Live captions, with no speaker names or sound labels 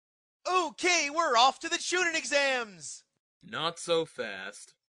Okay, we're off to the Chunnin Exams! Not so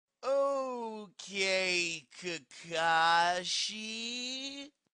fast. Okay, Kakashi?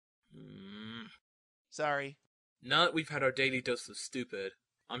 Sorry. Now that we've had our daily dose of stupid,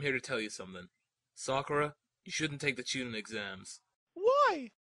 I'm here to tell you something. Sakura, you shouldn't take the Chunnin exams.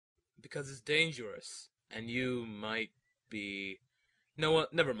 Why? Because it's dangerous, and you might be... know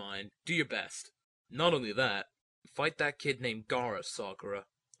what? Never mind. Do your best. Not only that, fight that kid named Gaara, Sakura.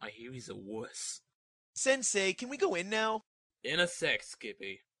 I hear he's a wuss. Sensei, can we go in now? In a sec,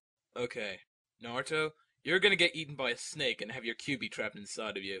 Skippy. Okay, Naruto, you're gonna get eaten by a snake and have your Kyuubi trapped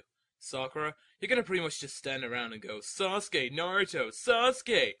inside of you. Sakura, you're gonna pretty much just stand around and go, Sasuke, Naruto,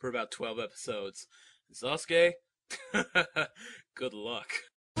 Sasuke, for about 12 episodes. And Sasuke? Good luck.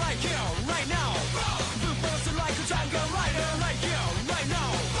 Right here, right now. Bursting like a jungle rider. Right here, right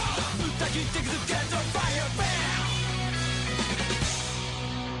now. Like you think to get the fire, bam!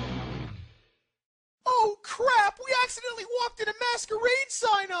 Oh crap! We accidentally walked in a masquerade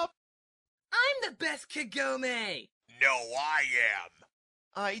sign up! I'm the best Kagome! No, I am!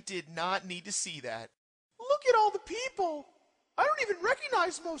 I did not need to see that. Look at all the people! I don't even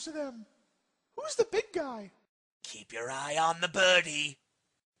recognize most of them. Who's the big guy? Keep your eye on the birdie.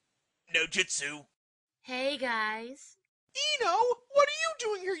 No jutsu. Hey, guys. Ino, what are you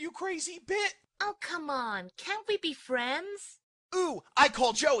doing here, you crazy bit? Oh, come on. Can't we be friends? Ooh, I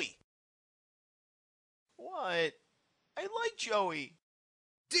call Joey. What? I like Joey.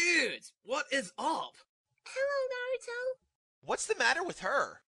 Dudes, what is up? Hello, Naruto. What's the matter with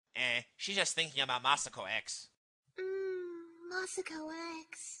her? She's just thinking about MasakoX.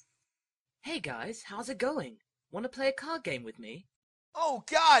 MasakoX. Hey guys, how's it going? Want to play a card game with me? Oh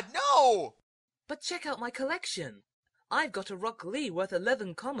God, no! But check out my collection. I've got a Rock Lee worth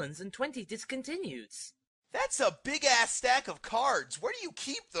 11 commons and 20 discontinueds. That's a big-ass stack of cards. Where do you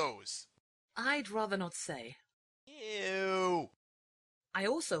keep those? I'd rather not say. Ew. I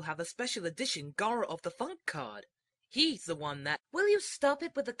also have a special edition Gaara of the Funk card. He's the one that... Will you stop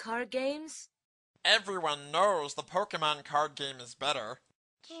it with the card games? Everyone knows the Pokemon card game is better.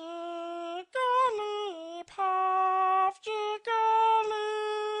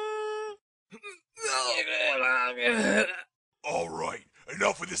 Alright,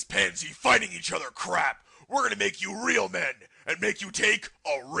 enough of this pansy fighting each other crap. We're gonna make you real men and make you take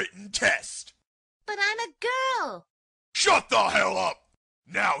a written test. But I'm a girl. Shut the hell up!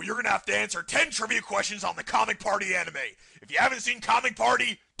 Now, you're gonna have to answer 10 trivia questions on the Comic Party anime. If you haven't seen Comic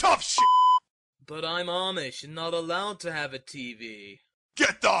Party, tough shit! But I'm Amish and not allowed to have a TV.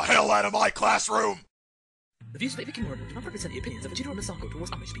 Get the hell out of my classroom! The views of David Kimura do not represent the opinions of Vegeta or Misako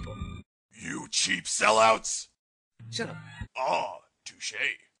towards Amish people. You cheap sellouts! Shut up. Ah, touche.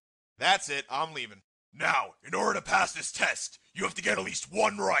 That's it, I'm leaving. Now, in order to pass this test, you have to get at least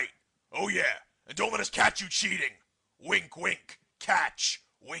one right. Oh yeah, and don't let us catch you cheating. Wink wink, catch.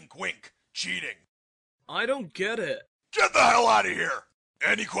 Wink wink, cheating. I don't get it. Get the hell out of here!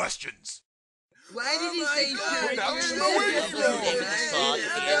 Any questions? Why did he say sure?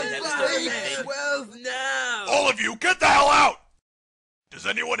 12 now! All of you, get the hell out! Does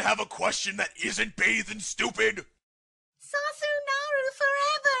anyone have a question that isn't bathed in stupid? Sasu Naru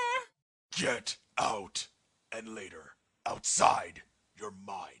forever. Get out. And later, outside, you're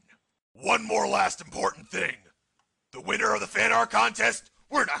mine. One more last important thing. The winner of the fan art contest,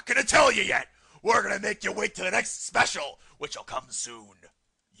 we're not gonna tell you yet. We're gonna make you wait to the next special, which'll come soon.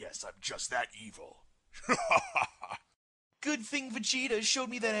 Yes, I'm just that evil. Good thing Vegeta showed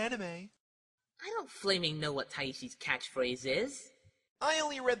me that anime. I don't flaming know what Taishi's catchphrase is. I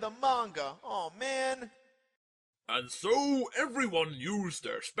only read the manga. Oh man. And so, everyone used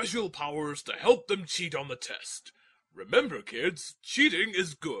their special powers to help them cheat on the test. Remember, kids, cheating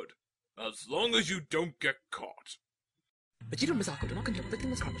is good. As long as you don't get caught. Vegeta and Misako do not condone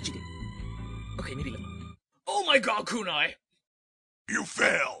victimless crime of cheating. Okay, maybe little. Oh my god, Kunai! You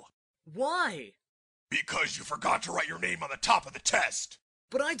fail. Why? Because you forgot to write your name on the top of the test.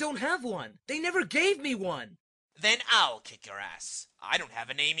 But I don't have one. They never gave me one. Then I'll kick your ass. I don't have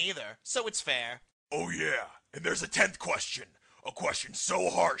a name either, so it's fair. Oh yeah, and there's a 10th question. A question so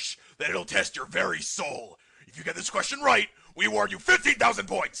harsh that it'll test your very soul. If you get this question right, we award you 15,000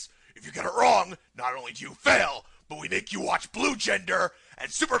 points. If you get it wrong, not only do you fail, but we make you watch Blue Gender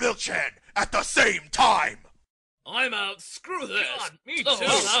and Super Vilchan at the same time. I'm out. Screw this. God, me oh, too.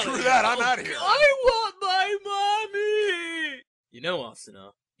 Screw that, I'm out of here. I want my mommy. You know,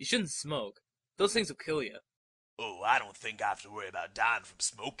 Asuna, you shouldn't smoke. Those things will kill you. Oh, I don't think I have to worry about dying from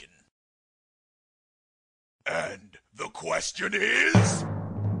smoking. And the question is...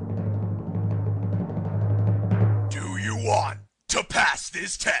 do you want to pass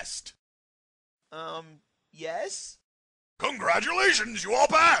this test? Yes? Congratulations, you all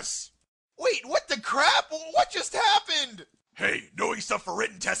pass! Wait, what the crap? What just happened? Hey, knowing stuff for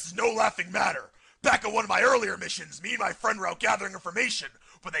written tests is no laughing matter. Back at one of my earlier missions, me and my friend were out gathering information,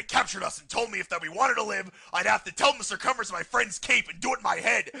 but they captured us and told me if that we wanted to live, I'd have to tell them the circumference of my friend's cape and do it in my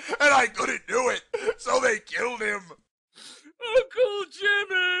head, and I couldn't do it, so they killed him. Uncle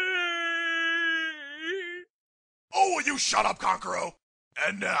Jimmy! Oh, will you shut up, Konkoro?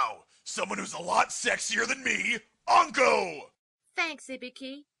 And now, someone who's a lot sexier than me, Anko! Thanks,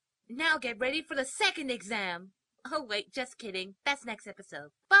 Ibiki. Now get ready for the second exam. Oh, wait, just kidding. That's next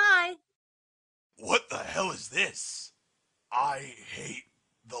episode. Bye! What the hell is this? I hate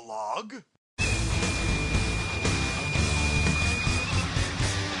the log?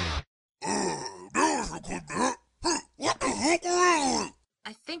 What the heck?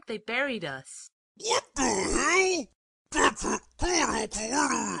 I think they buried us. What the hell? That's it.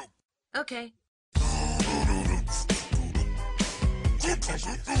 Okay. Can't touch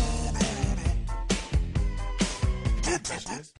this. Can't touch this.